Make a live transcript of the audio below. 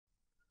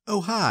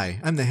Oh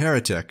hi, I'm the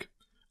Heretic.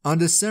 On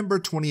December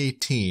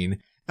 2018,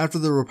 after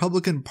the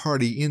Republican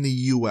Party in the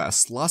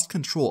US lost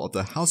control of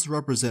the House of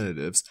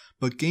Representatives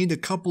but gained a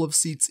couple of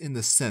seats in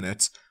the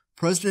Senate,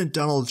 President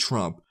Donald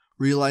Trump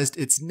realized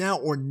it's now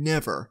or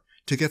never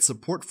to get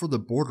support for the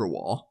border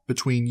wall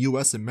between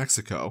US and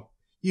Mexico.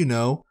 You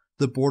know,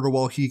 the border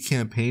wall he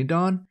campaigned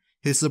on,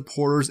 his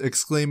supporters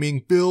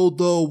exclaiming, "Build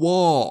the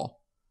wall!"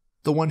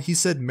 The one he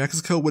said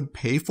Mexico would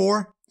pay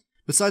for?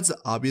 Besides the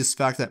obvious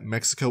fact that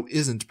Mexico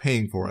isn't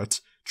paying for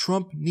it,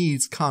 Trump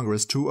needs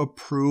Congress to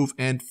approve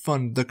and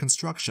fund the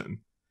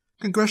construction.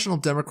 Congressional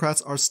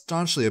Democrats are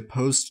staunchly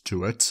opposed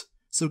to it,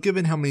 so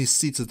given how many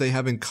seats that they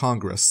have in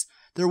Congress,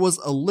 there was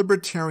a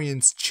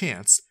libertarian's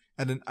chance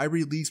at an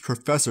Ivy League's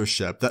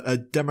professorship that a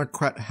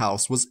Democrat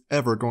House was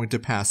ever going to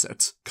pass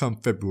it, come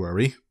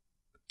February.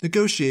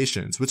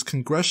 Negotiations with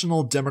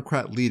congressional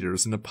Democrat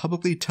leaders in a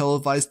publicly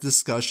televised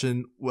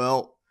discussion,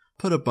 well,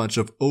 put a bunch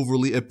of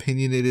overly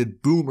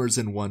opinionated boomers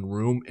in one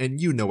room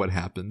and you know what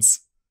happens.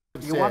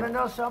 You want to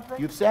know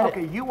something? You've said it.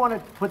 Okay, you want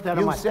to put that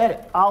on my... You've said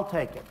it. I'll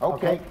take it.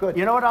 Okay, good.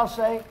 You know what I'll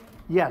say?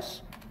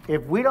 Yes.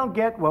 If we don't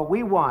get what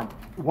we want,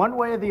 one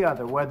way or the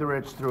other, whether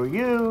it's through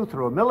you,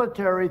 through a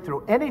military,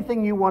 through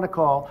anything you want to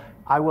call,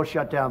 I will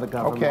shut down the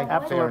government. Okay,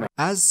 absolutely.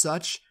 As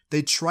such,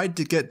 they tried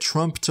to get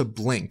Trump to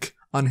blink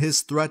on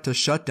his threat to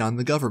shut down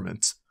the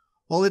government.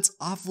 While it's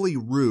awfully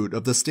rude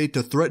of the state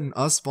to threaten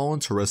us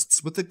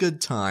voluntarists with a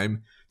good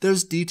time,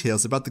 there's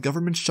details about the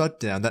government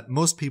shutdown that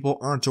most people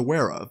aren't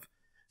aware of.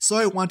 So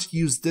I want to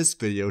use this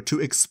video to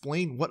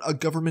explain what a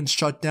government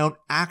shutdown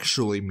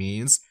actually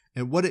means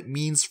and what it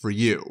means for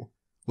you.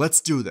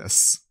 Let's do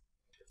this.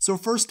 So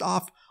first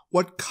off,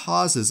 what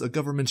causes a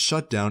government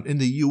shutdown in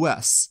the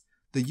US?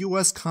 The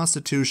US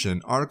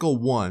Constitution, Article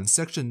 1,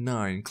 Section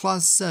 9,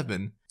 Clause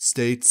 7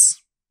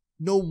 states,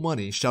 "No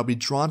money shall be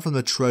drawn from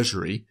the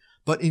Treasury,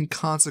 but in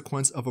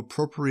consequence of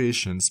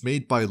appropriations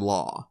made by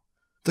law."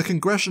 The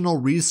Congressional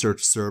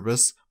Research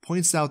Service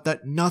points out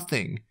that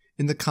nothing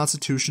in the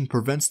Constitution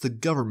prevents the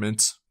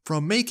government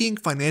from making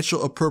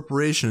financial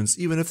appropriations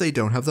even if they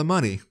don't have the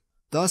money.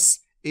 Thus,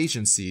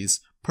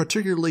 agencies,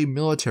 particularly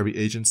military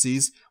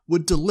agencies,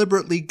 would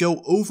deliberately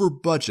go over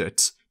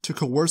budget to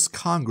coerce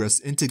Congress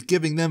into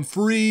giving them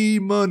free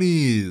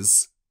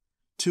monies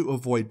to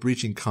avoid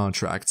breaching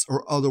contracts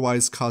or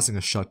otherwise causing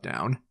a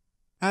shutdown.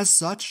 As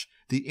such,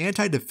 the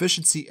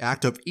Anti-Deficiency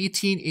Act of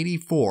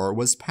 1884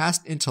 was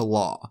passed into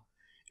law.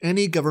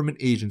 Any government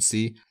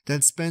agency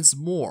that spends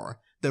more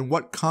than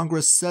what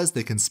Congress says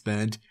they can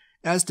spend,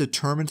 as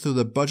determined through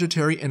the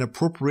budgetary and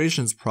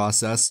appropriations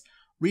process,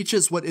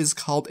 reaches what is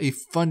called a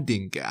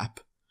funding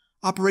gap.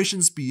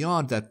 Operations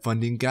beyond that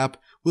funding gap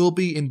will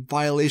be in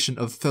violation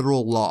of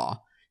federal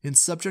law and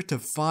subject to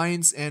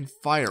fines and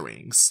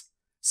firings.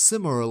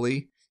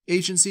 Similarly,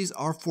 agencies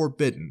are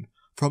forbidden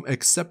from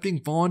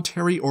accepting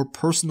voluntary or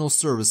personal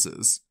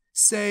services.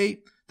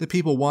 Say, the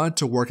people wanted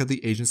to work at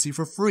the agency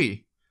for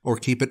free, or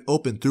keep it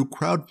open through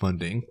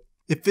crowdfunding.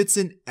 If it's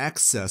in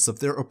excess of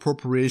their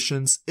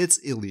appropriations, it's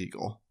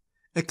illegal.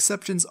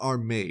 Exceptions are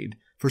made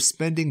for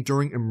spending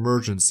during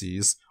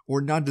emergencies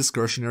or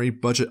non-discretionary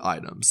budget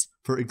items,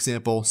 for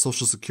example,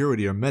 Social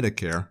Security or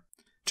Medicare.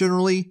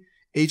 Generally,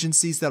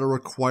 agencies that are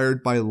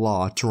required by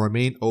law to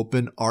remain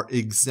open are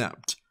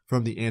exempt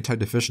from the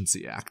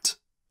Anti-Deficiency Act.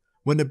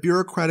 When a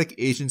bureaucratic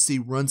agency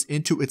runs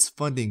into its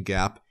funding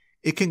gap,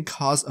 it can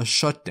cause a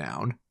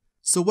shutdown.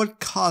 So what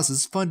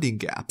causes funding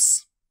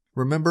gaps?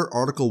 Remember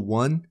Article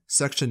 1,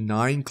 Section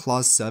 9,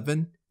 Clause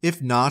 7?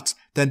 If not,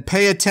 then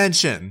pay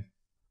attention!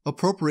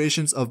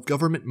 Appropriations of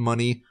government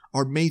money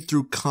are made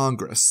through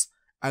Congress,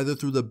 either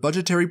through the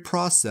budgetary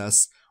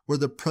process where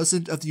the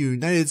President of the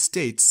United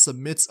States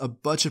submits a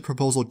budget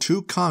proposal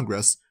to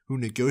Congress, who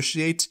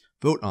negotiate,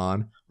 vote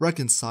on,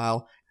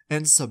 reconcile,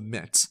 and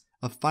submit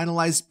a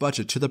finalized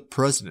budget to the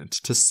President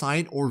to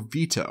sign or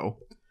veto.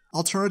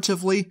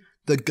 Alternatively,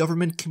 the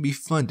government can be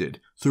funded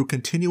through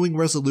continuing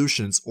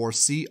resolutions or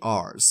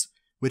CRs,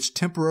 which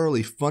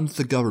temporarily fund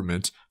the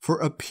government for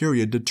a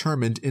period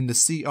determined in the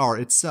CR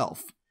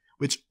itself,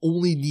 which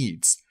only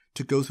needs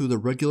to go through the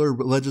regular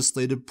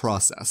legislative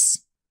process.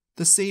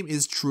 The same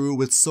is true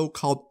with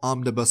so-called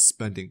omnibus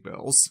spending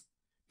bills.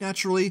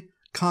 Naturally,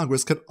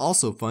 Congress could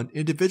also fund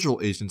individual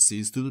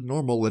agencies through the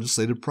normal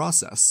legislative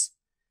process.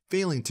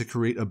 Failing to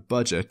create a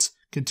budget,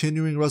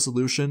 continuing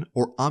resolution,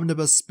 or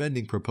omnibus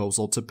spending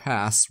proposal to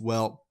pass,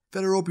 well,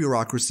 federal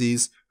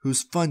bureaucracies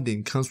whose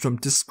funding comes from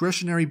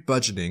discretionary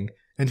budgeting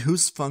and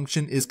whose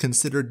function is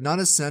considered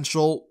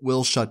non-essential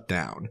will shut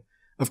down.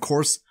 Of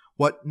course,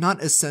 what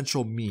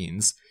non-essential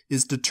means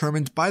is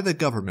determined by the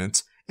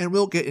government, and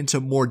we'll get into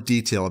more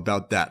detail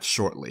about that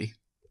shortly.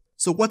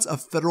 So what's a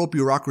federal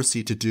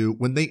bureaucracy to do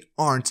when they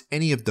aren't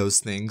any of those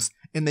things,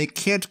 and they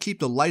can't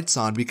keep the lights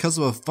on because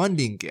of a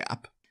funding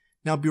gap?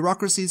 Now,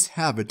 bureaucracies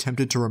have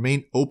attempted to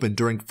remain open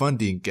during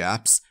funding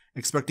gaps,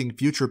 expecting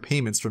future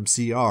payments from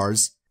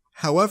CRs.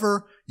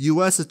 However,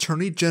 U.S.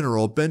 Attorney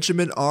General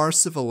Benjamin R.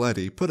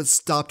 Civiletti put a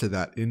stop to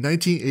that in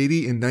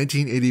 1980 and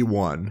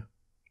 1981.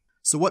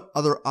 So what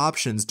other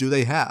options do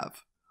they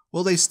have?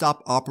 Will they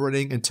stop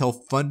operating until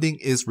funding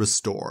is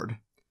restored?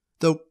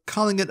 Though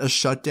calling it a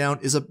shutdown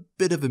is a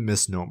bit of a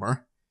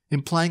misnomer,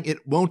 implying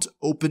it won't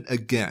open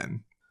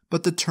again.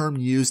 But the term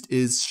used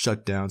is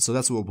shutdown, so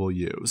that's what we'll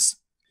use.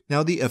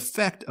 Now, the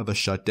effect of a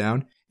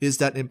shutdown is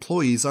that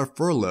employees are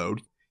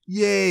furloughed.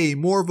 Yay,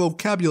 more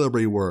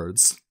vocabulary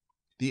words!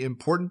 The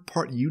important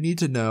part you need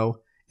to know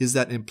is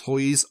that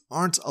employees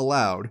aren't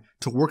allowed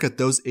to work at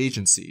those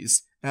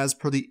agencies, as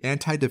per the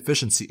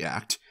Anti-Deficiency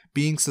Act,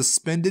 being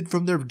suspended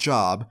from their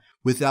job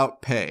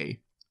without pay.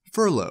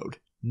 Furloughed,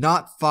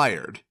 not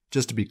fired,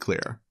 just to be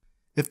clear.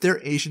 If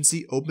their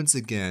agency opens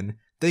again,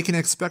 they can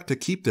expect to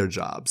keep their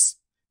jobs.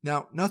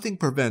 Now, nothing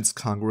prevents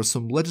Congress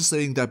from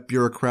legislating that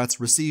bureaucrats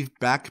receive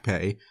back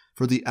pay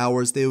for the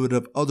hours they would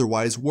have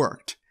otherwise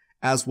worked,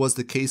 as was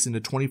the case in the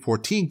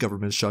 2014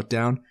 government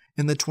shutdown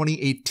and the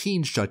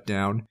 2018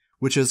 shutdown,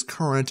 which is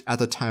current at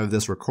the time of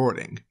this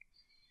recording.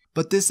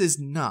 But this is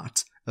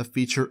not a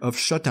feature of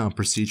shutdown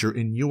procedure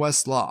in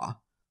US law.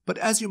 But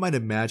as you might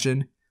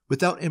imagine,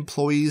 without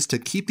employees to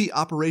keep the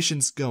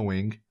operations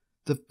going,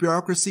 the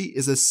bureaucracy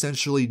is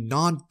essentially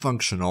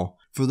non-functional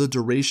for the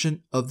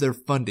duration of their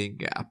funding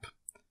gap.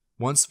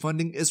 Once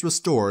funding is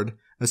restored,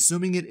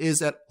 assuming it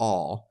is at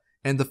all,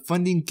 and the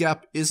funding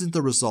gap isn't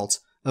the result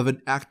of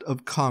an act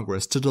of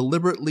Congress to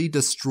deliberately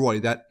destroy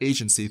that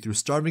agency through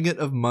starving it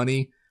of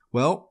money,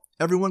 well,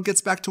 everyone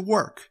gets back to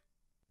work.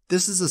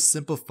 This is a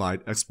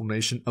simplified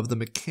explanation of the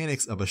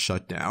mechanics of a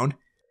shutdown.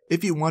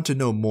 If you want to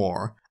know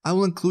more, I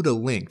will include a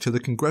link to the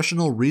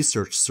Congressional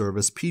Research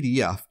Service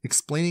PDF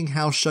explaining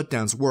how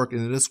shutdowns work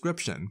in the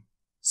description.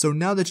 So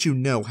now that you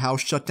know how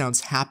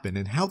shutdowns happen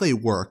and how they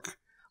work,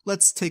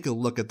 let's take a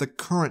look at the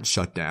current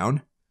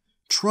shutdown.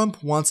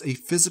 Trump wants a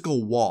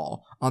physical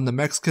wall on the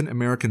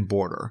Mexican-American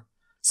border.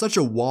 Such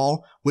a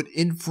wall would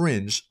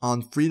infringe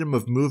on freedom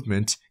of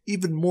movement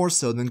even more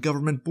so than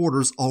government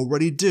borders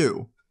already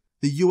do.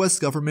 The US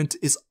government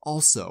is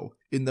also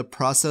in the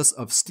process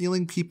of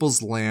stealing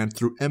people's land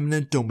through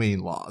eminent domain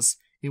laws,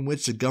 in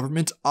which the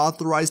government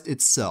authorized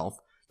itself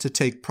to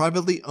take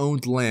privately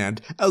owned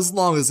land as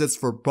long as it's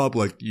for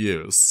public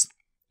use.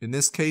 In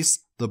this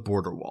case, the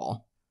border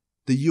wall.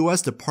 The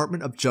US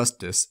Department of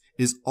Justice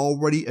is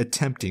already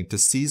attempting to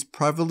seize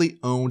privately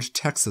owned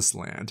Texas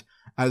land,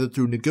 either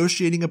through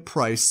negotiating a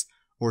price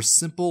or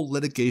simple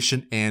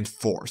litigation and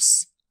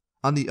force.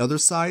 On the other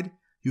side,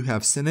 you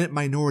have Senate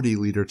Minority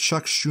Leader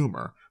Chuck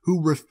Schumer,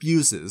 who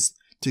refuses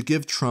to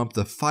give Trump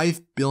the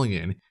 $5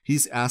 billion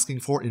he's asking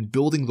for in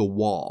building the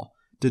wall,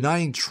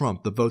 denying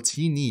Trump the votes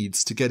he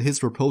needs to get his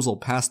proposal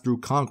passed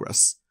through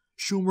Congress.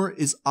 Schumer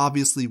is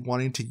obviously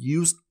wanting to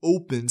use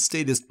open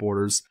statist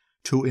borders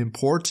to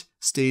import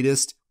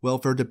statist,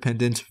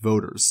 welfare-dependent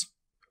voters.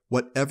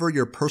 Whatever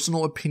your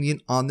personal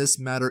opinion on this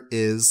matter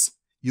is,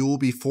 you will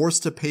be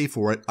forced to pay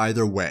for it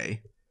either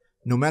way.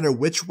 No matter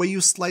which way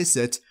you slice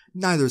it,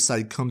 neither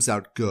side comes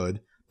out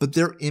good, but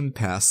their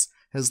impasse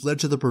has led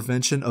to the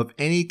prevention of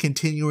any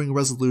continuing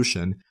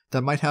resolution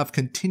that might have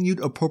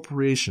continued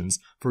appropriations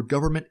for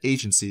government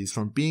agencies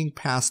from being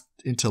passed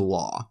into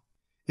law.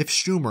 If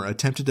Schumer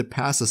attempted to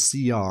pass a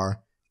CR,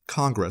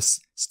 Congress,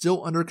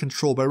 still under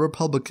control by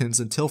Republicans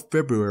until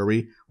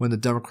February when the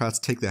Democrats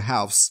take the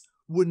House,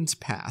 wouldn't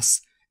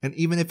pass, and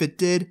even if it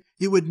did,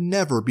 it would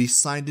never be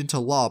signed into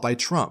law by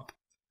Trump.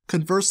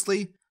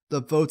 Conversely,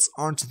 the votes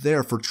aren't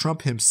there for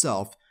Trump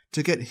himself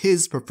to get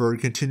his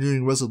preferred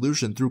continuing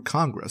resolution through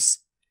Congress.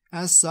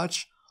 As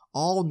such,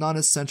 all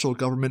non-essential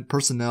government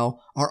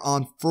personnel are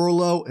on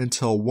furlough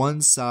until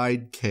one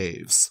side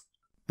caves.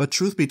 But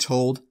truth be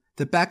told,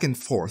 the back and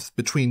forth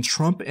between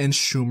Trump and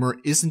Schumer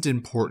isn't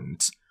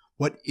important.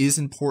 What is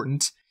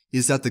important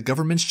is that the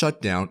government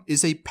shutdown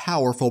is a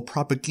powerful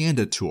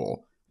propaganda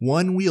tool,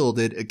 one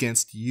wielded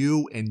against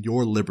you and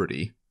your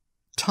liberty.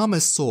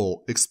 Thomas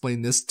Sowell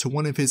explained this to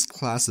one of his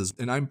classes,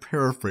 and I'm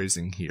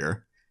paraphrasing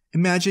here.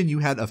 Imagine you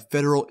had a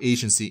federal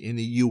agency in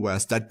the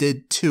US that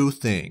did two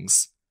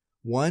things.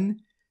 1.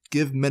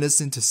 Give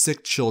medicine to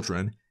sick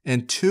children,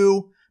 and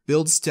 2.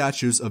 Build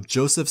statues of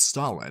Joseph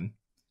Stalin.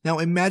 Now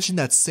imagine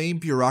that same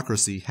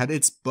bureaucracy had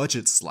its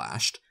budget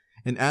slashed,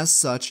 and as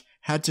such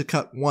had to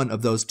cut one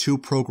of those two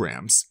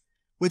programs.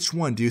 Which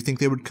one do you think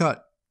they would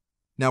cut?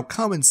 Now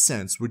common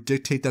sense would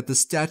dictate that the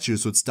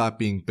statues would stop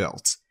being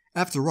built.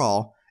 After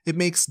all, it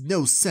makes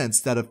no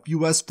sense that a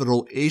US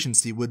federal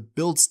agency would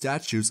build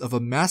statues of a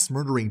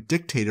mass-murdering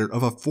dictator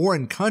of a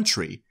foreign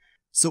country.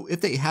 So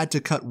if they had to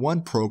cut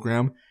one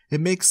program, it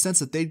makes sense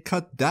that they'd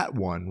cut that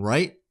one,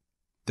 right?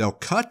 They'll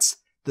cut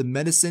the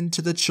Medicine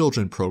to the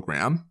Children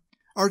program.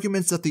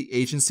 Arguments that the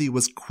agency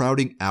was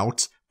crowding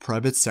out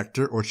private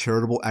sector or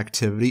charitable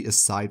activity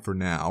aside for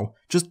now,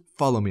 just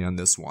follow me on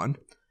this one.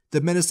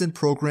 The medicine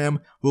program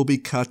will be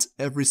cut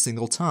every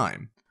single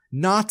time.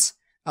 Not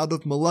out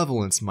of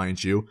malevolence,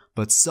 mind you,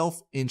 but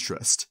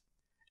self-interest.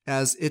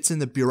 As it's in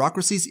the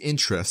bureaucracy's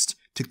interest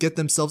to get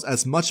themselves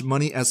as much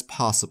money as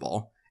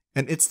possible,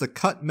 and it's the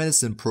cut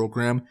medicine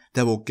program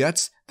that will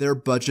get their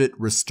budget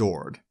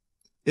restored.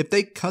 If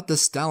they cut the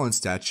Stalin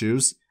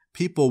statues,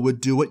 people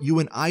would do what you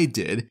and I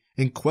did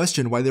and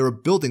question why they were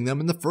building them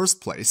in the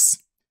first place.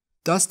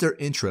 Thus their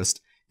interest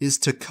is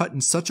to cut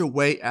in such a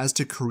way as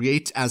to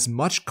create as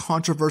much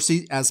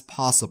controversy as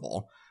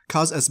possible,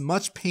 cause as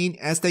much pain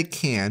as they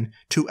can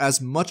to as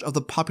much of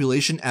the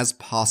population as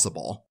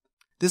possible.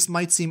 This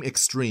might seem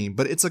extreme,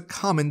 but it's a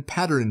common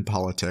pattern in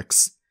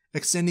politics,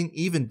 extending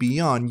even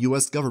beyond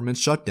US government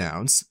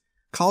shutdowns.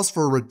 Calls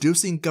for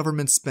reducing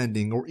government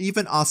spending or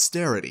even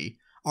austerity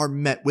are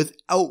met with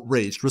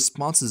outraged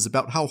responses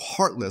about how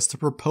heartless the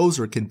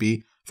proposer can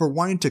be for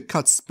wanting to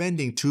cut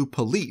spending to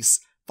police,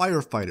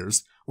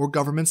 firefighters, or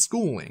government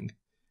schooling.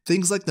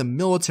 Things like the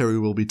military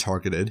will be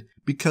targeted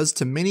because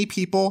to many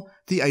people,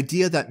 the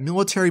idea that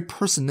military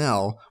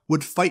personnel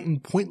would fight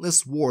in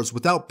pointless wars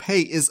without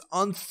pay is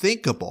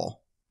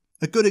unthinkable.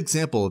 A good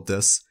example of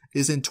this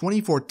is in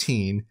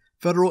 2014,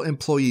 federal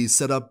employees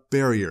set up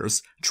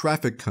barriers,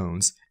 traffic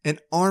cones, and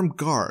armed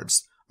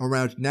guards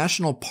around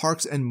national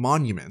parks and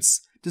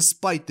monuments,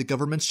 despite the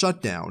government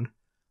shutdown.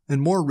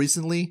 And more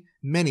recently,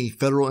 many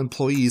federal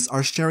employees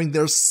are sharing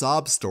their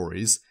sob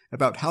stories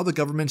about how the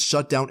government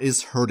shutdown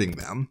is hurting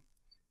them.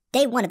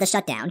 Day 1 of the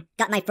shutdown,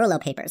 got my furlough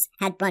papers,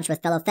 had brunch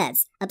with fellow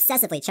feds,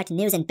 obsessively checked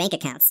news and bank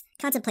accounts,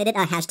 contemplated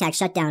a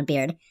 #shutdown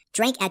beard,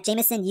 drank at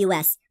Jameson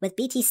US with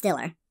BT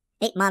Stiller,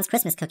 ate Mom's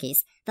Christmas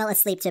cookies, fell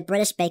asleep to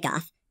British Bake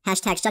Off,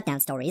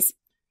 #shutdown stories.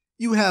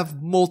 You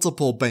have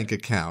multiple bank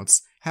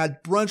accounts,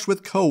 had brunch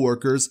with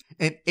coworkers,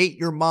 and ate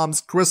your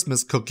mom's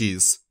Christmas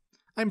cookies.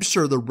 I'm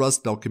sure the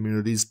Rust Belt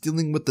communities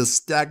dealing with the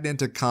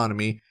stagnant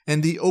economy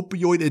and the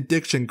opioid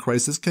addiction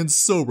crisis can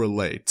so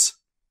relate.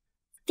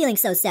 Feeling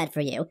so sad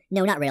for you.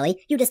 No, not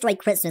really. You destroyed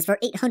Christmas for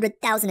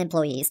 800,000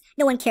 employees.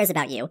 No one cares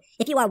about you.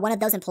 If you are one of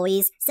those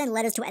employees, send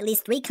letters to at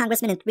least 3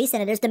 congressmen and 3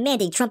 senators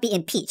demanding Trump be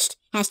impeached.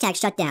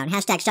 #shutdown,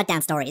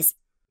 #shutdown stories.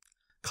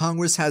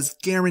 Congress has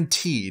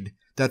guaranteed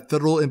that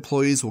federal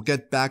employees will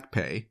get back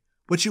pay.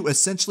 What you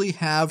essentially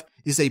have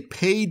is a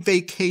paid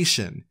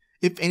vacation.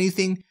 If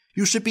anything,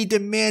 you should be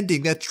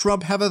demanding that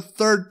Trump have a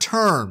 3rd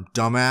term,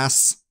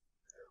 dumbass.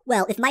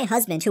 Well, if my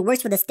husband, who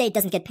works for the state,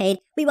 doesn't get paid,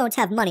 we won't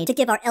have money to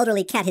give our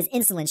elderly cat his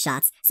insulin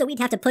shots, so we'd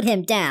have to put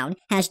him down.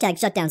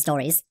 #shutdown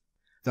stories.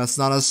 That's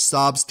not a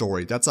sob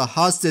story, that's a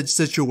hostage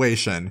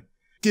situation.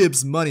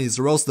 Gibbs monies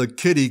or else the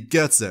kitty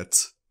gets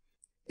it.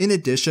 In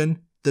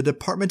addition, the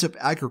Department of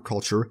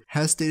Agriculture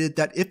has stated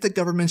that if the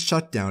government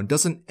shutdown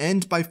doesn't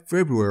end by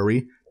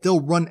February,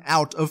 they'll run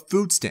out of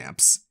food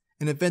stamps,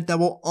 an event that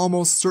will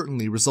almost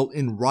certainly result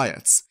in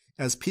riots,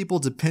 as people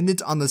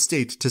dependent on the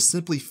state to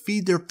simply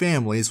feed their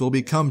families will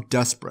become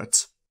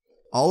desperate.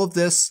 All of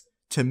this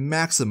to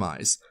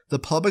maximize the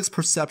public's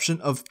perception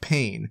of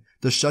pain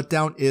the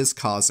shutdown is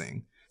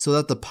causing, so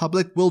that the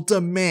public will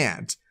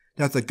demand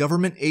that the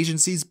government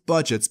agencies'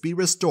 budgets be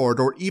restored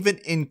or even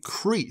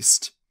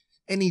increased.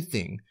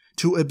 Anything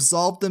to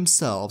absolve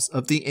themselves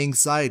of the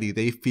anxiety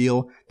they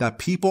feel that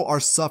people are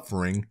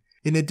suffering,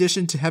 in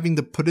addition to having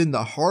to put in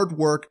the hard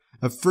work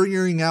of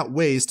figuring out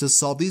ways to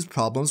solve these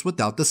problems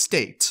without the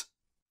state.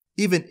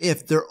 Even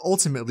if they're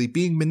ultimately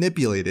being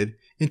manipulated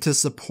into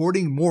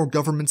supporting more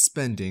government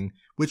spending,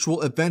 which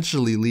will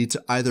eventually lead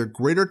to either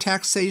greater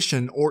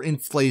taxation or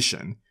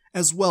inflation,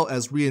 as well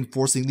as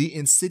reinforcing the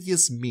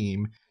insidious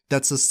meme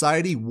that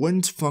society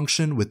wouldn't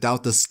function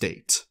without the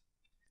state.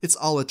 It's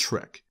all a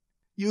trick,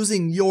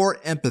 using your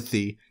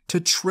empathy to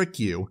trick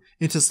you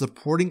into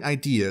supporting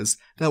ideas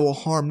that will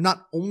harm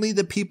not only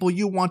the people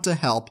you want to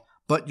help,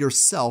 but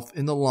yourself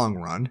in the long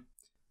run.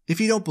 If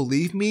you don't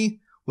believe me,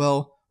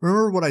 well,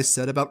 remember what I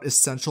said about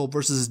essential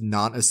versus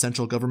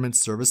non-essential government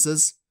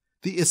services?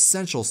 The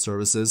essential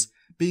services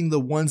being the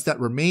ones that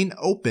remain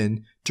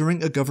open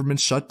during a government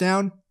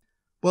shutdown?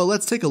 Well,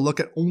 let's take a look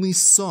at only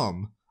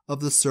some of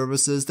the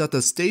services that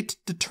the state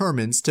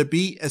determines to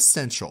be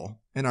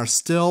essential and are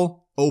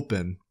still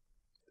open.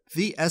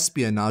 The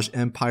espionage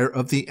empire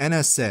of the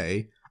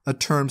NSA, a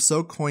term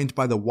so coined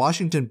by the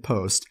Washington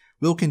Post,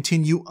 will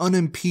continue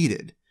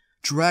unimpeded.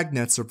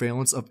 Dragnet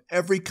surveillance of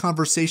every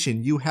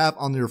conversation you have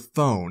on your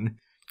phone,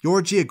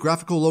 your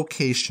geographical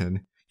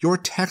location, your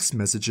text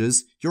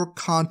messages, your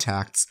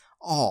contacts,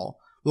 all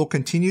will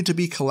continue to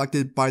be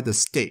collected by the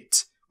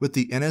state, with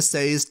the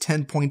NSA's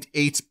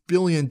 $10.8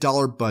 billion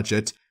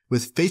budget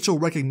with facial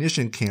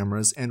recognition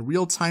cameras and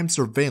real-time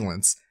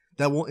surveillance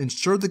that will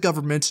ensure the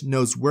government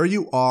knows where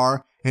you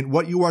are and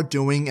what you are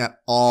doing at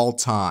all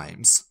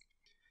times.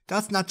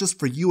 That's not just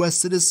for US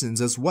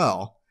citizens as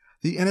well.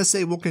 The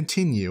NSA will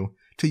continue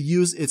to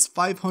use its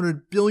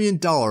 $500 billion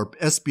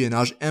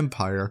espionage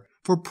empire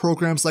for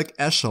programs like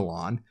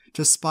Echelon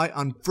to spy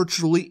on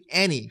virtually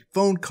any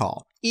phone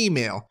call,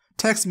 email,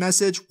 text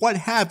message, what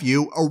have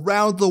you,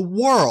 around the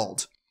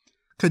world.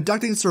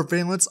 Conducting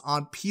surveillance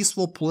on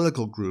peaceful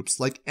political groups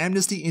like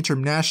Amnesty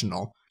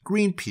International,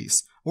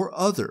 Greenpeace, or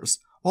others,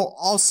 while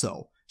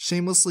also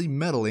shamelessly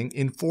meddling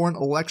in foreign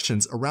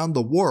elections around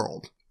the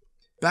world.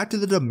 Back to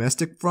the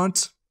domestic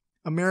front,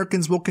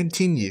 Americans will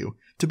continue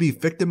to be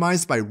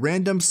victimized by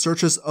random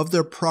searches of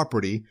their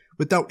property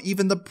without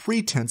even the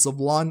pretense of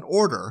law and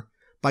order,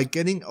 by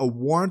getting a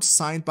warrant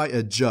signed by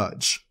a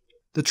judge.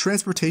 The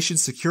Transportation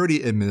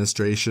Security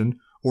Administration,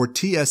 or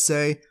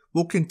TSA,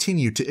 will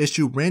continue to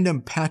issue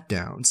random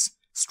pat-downs,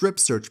 strip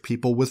search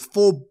people with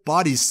full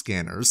body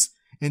scanners,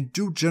 and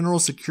do general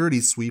security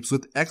sweeps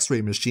with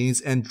x-ray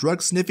machines and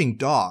drug-sniffing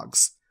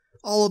dogs.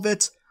 All of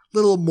it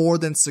little more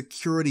than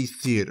security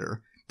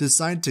theater,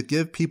 designed to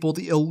give people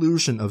the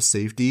illusion of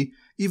safety,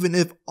 even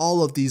if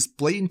all of these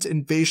blatant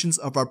invasions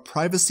of our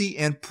privacy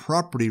and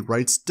property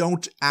rights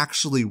don't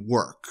actually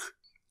work.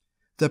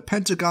 The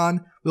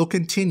Pentagon will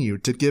continue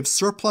to give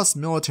surplus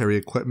military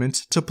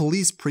equipment to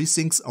police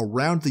precincts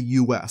around the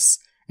US,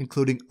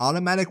 including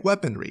automatic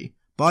weaponry,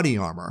 body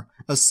armor,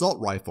 assault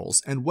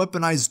rifles, and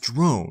weaponized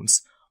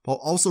drones, while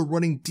also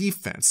running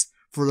defense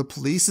for the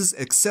police's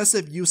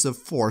excessive use of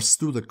force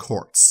through the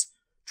courts,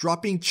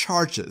 dropping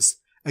charges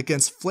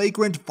against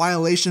flagrant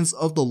violations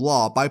of the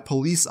law by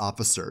police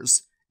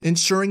officers,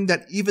 ensuring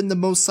that even the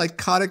most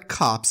psychotic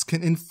cops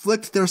can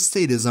inflict their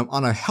sadism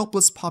on a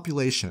helpless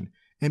population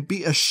and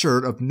be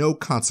assured of no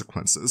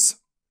consequences.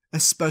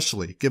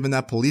 Especially given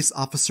that police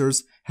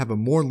officers have a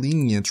more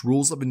lenient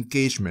rules of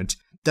engagement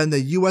than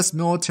the US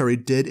military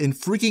did in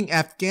freaking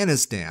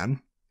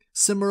Afghanistan.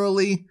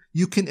 Similarly,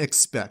 you can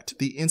expect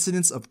the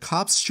incidents of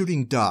cops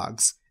shooting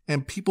dogs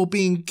and people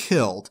being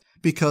killed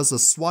because a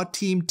SWAT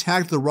team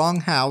tagged the wrong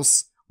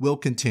house will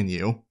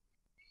continue.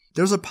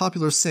 There's a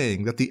popular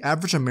saying that the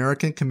average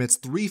American commits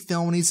 3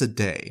 felonies a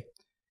day.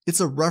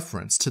 It's a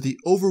reference to the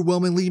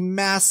overwhelmingly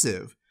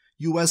massive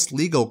US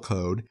legal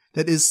code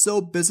that is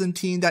so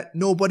Byzantine that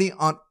nobody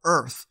on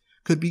earth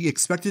could be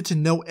expected to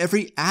know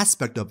every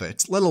aspect of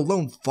it, let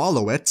alone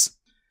follow it.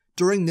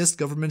 During this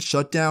government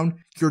shutdown,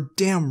 you're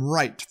damn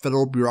right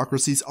federal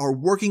bureaucracies are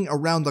working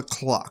around the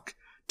clock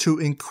to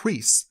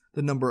increase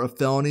the number of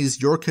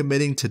felonies you're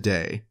committing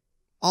today,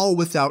 all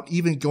without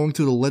even going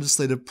through the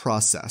legislative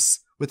process,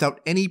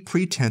 without any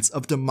pretense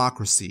of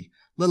democracy,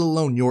 let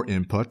alone your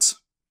input.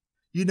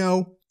 You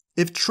know,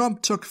 if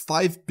Trump took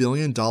 $5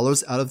 billion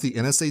out of the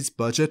NSA's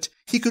budget,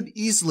 he could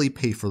easily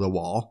pay for the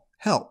wall.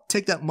 Hell,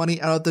 take that money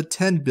out of the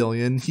 $10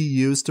 billion he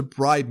used to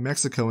bribe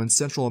Mexico and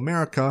Central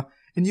America,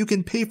 and you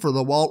can pay for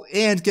the wall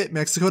and get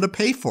Mexico to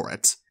pay for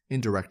it,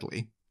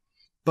 indirectly.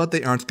 But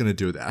they aren't going to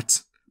do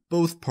that.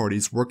 Both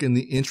parties work in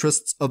the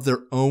interests of their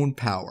own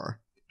power.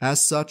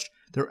 As such,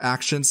 their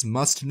actions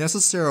must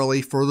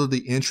necessarily further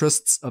the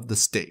interests of the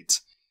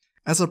state.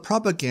 As a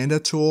propaganda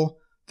tool,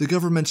 the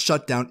government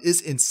shutdown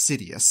is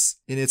insidious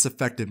in its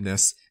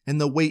effectiveness and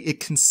the way it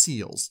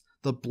conceals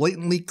the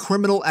blatantly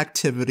criminal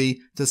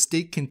activity the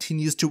state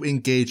continues to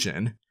engage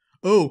in.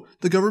 Oh,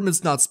 the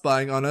government's not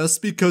spying on us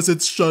because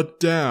it's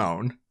shut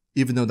down.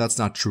 Even though that's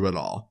not true at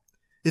all.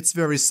 It's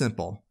very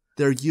simple.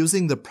 They're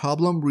using the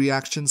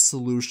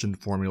problem-reaction-solution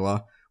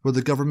formula, where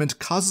the government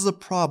causes a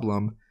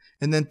problem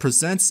and then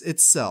presents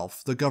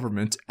itself, the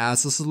government,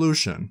 as a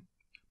solution.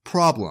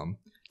 Problem: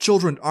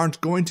 children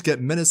aren't going to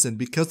get medicine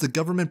because the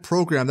government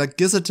program that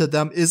gives it to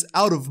them is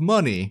out of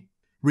money.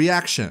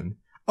 Reaction: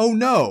 oh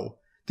no!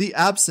 The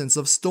absence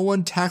of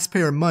stolen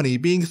taxpayer money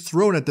being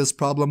thrown at this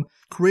problem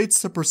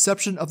creates the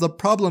perception of the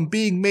problem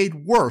being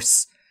made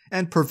worse,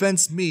 and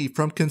prevents me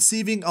from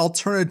conceiving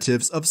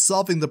alternatives of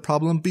solving the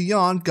problem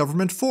beyond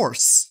government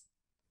force.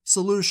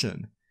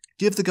 Solution: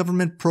 give the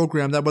government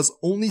program that was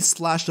only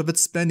slashed of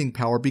its spending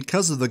power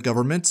because of the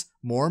government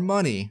more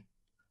money.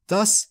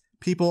 Thus,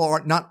 people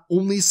are not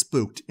only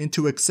spooked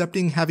into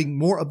accepting having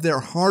more of their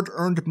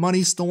hard-earned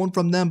money stolen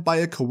from them by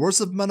a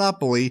coercive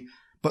monopoly,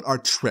 but are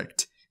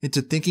tricked into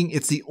thinking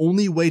it's the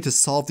only way to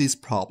solve these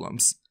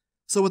problems.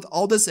 So with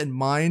all this in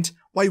mind,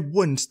 why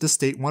wouldn't the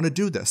state want to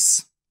do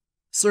this?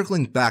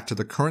 Circling back to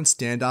the current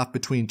standoff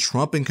between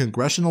Trump and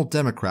congressional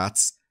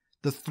Democrats,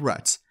 the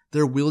threat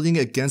they're wielding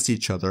against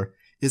each other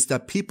is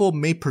that people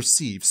may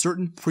perceive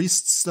certain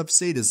priests of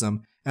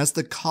sadism as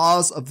the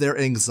cause of their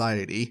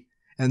anxiety,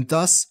 and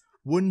thus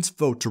wouldn't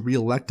vote to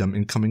re-elect them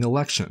in coming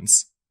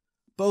elections.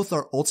 Both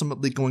are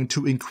ultimately going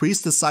to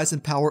increase the size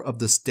and power of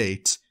the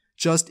state,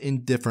 just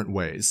in different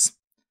ways.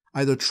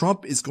 Either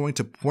Trump is going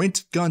to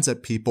point guns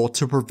at people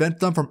to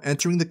prevent them from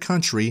entering the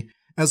country,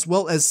 as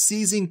well as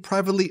seizing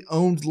privately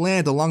owned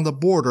land along the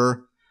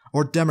border,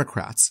 or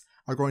Democrats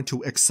are going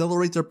to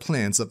accelerate their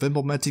plans of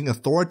implementing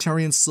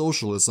authoritarian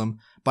socialism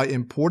by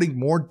importing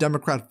more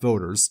Democrat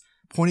voters,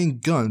 pointing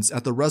guns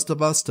at the rest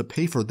of us to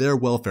pay for their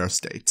welfare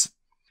state.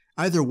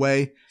 Either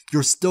way,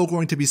 you're still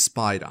going to be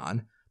spied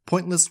on.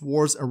 Pointless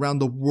wars around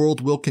the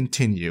world will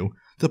continue,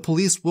 the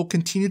police will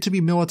continue to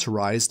be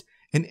militarized,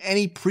 and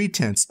any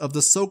pretense of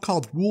the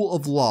so-called rule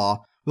of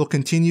law will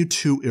continue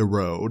to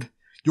erode.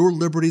 Your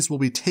liberties will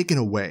be taken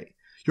away,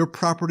 your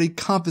property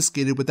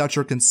confiscated without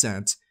your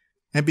consent,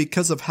 and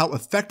because of how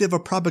effective a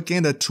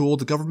propaganda tool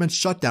the government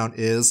shutdown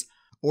is,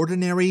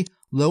 ordinary,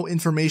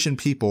 low-information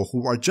people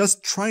who are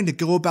just trying to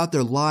go about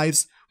their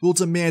lives will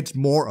demand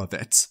more of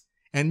it.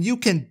 And you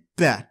can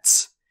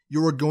bet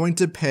you are going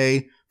to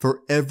pay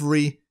for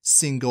every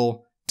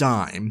single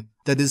dime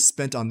that is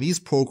spent on these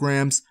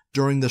programs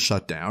during the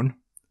shutdown.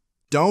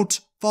 Don't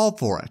fall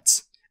for it.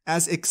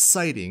 As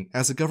exciting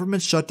as a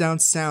government shutdown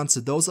sounds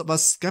to those of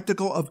us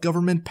skeptical of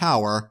government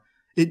power,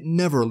 it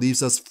never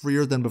leaves us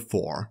freer than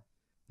before.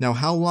 Now,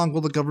 how long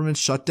will the government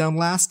shutdown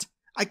last?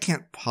 I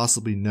can't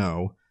possibly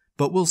know,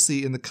 but we'll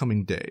see in the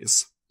coming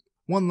days.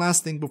 One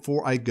last thing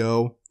before I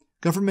go.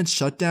 Government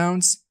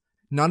shutdowns?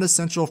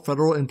 Non-essential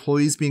federal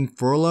employees being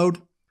furloughed?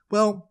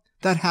 Well,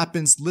 that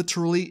happens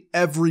literally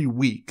every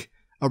week,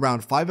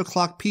 around 5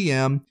 o'clock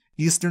p.m.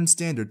 Eastern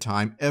Standard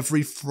Time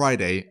every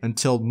Friday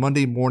until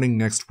Monday morning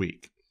next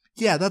week.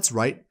 Yeah, that's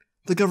right.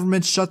 The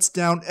government shuts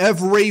down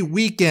every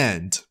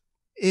weekend,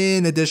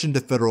 in addition to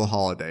federal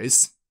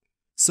holidays.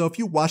 So if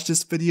you watch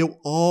this video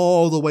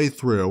all the way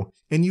through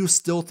and you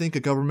still think a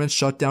government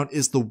shutdown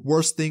is the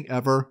worst thing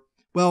ever,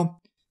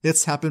 well,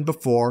 it's happened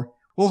before,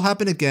 will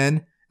happen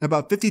again,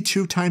 about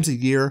 52 times a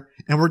year,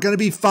 and we're gonna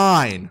be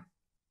fine.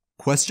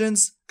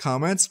 Questions?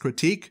 Comments?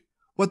 Critique?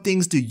 What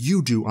things do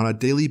you do on a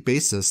daily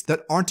basis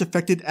that aren't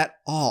affected at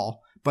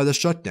all by the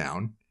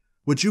shutdown?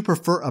 Would you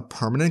prefer a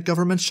permanent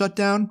government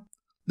shutdown?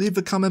 Leave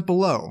a comment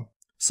below.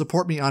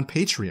 Support me on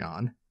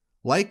Patreon.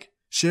 Like,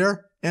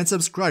 share, and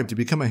subscribe to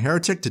become a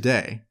heretic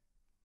today.